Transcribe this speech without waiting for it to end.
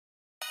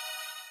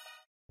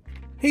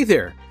Hey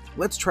there!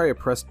 Let's try a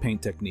pressed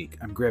paint technique.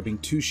 I'm grabbing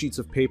 2 sheets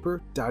of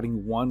paper,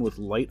 dotting one with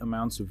light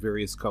amounts of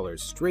various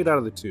colors straight out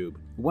of the tube.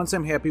 Once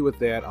I'm happy with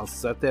that, I'll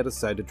set that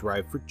aside to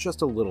dry for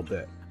just a little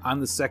bit. On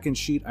the second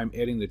sheet, I'm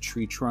adding the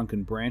tree trunk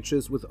and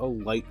branches with a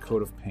light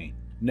coat of paint.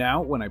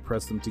 Now, when I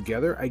press them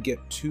together, I get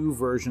 2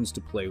 versions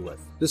to play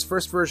with. This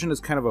first version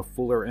is kind of a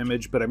fuller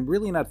image, but I'm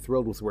really not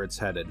thrilled with where it's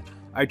headed.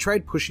 I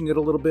tried pushing it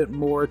a little bit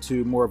more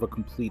to more of a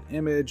complete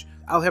image.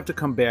 I'll have to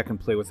come back and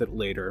play with it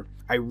later.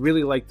 I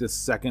really like this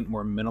second,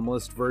 more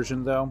minimalist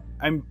version though.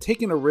 I'm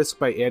taking a risk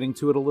by adding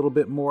to it a little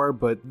bit more,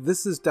 but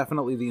this is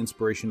definitely the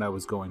inspiration I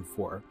was going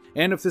for.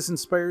 And if this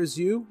inspires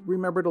you,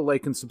 remember to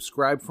like and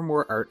subscribe for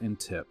more art and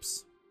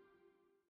tips.